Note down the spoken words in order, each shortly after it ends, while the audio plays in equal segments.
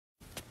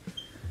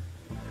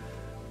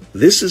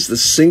This is the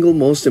single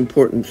most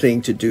important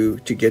thing to do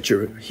to get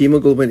your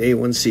hemoglobin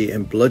A1c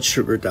and blood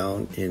sugar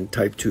down in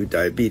type 2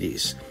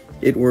 diabetes.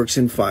 It works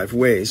in 5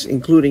 ways,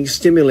 including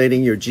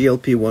stimulating your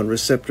GLP-1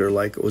 receptor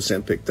like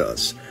Ozempic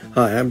does.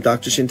 Hi, I'm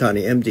Dr.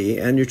 Shintani, MD,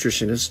 and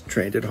nutritionist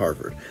trained at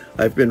Harvard.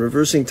 I've been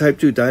reversing type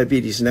 2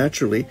 diabetes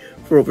naturally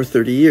for over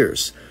 30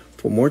 years.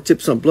 For more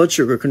tips on blood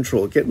sugar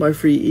control, get my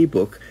free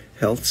ebook,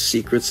 Health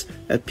Secrets,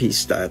 at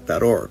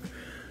peacediet.org.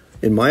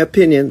 In my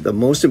opinion, the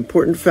most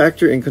important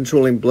factor in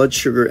controlling blood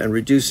sugar and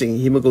reducing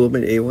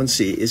hemoglobin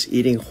A1c is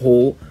eating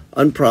whole,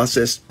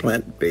 unprocessed,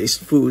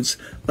 plant-based foods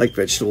like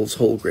vegetables,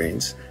 whole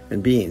grains,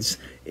 and beans,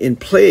 in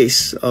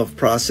place of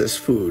processed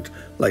food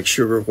like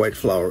sugar, white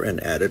flour,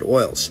 and added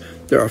oils.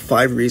 There are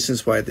 5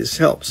 reasons why this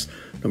helps.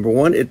 Number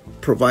 1,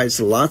 it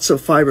provides lots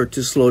of fiber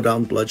to slow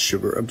down blood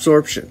sugar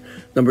absorption.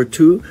 Number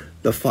 2,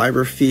 the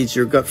fiber feeds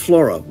your gut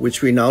flora,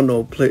 which we now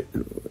know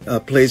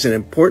plays an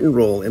important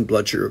role in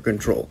blood sugar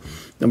control.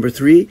 Number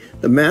 3,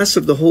 the mass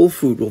of the whole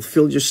food will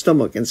fill your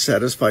stomach and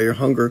satisfy your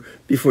hunger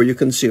before you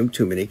consume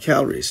too many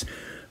calories.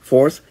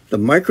 4th, the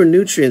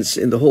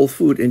micronutrients in the whole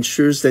food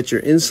ensures that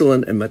your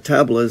insulin and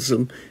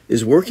metabolism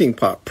is working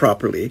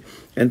properly.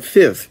 And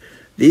 5th,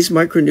 these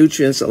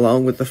micronutrients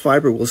along with the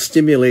fiber will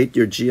stimulate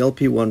your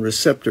GLP-1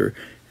 receptor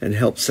and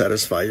help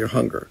satisfy your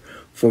hunger.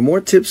 For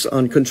more tips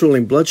on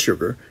controlling blood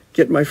sugar,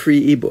 get my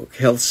free ebook,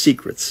 Health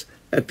Secrets,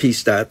 at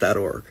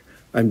peacediet.org.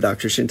 I'm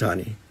Dr.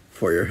 Shintani,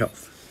 for your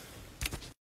health.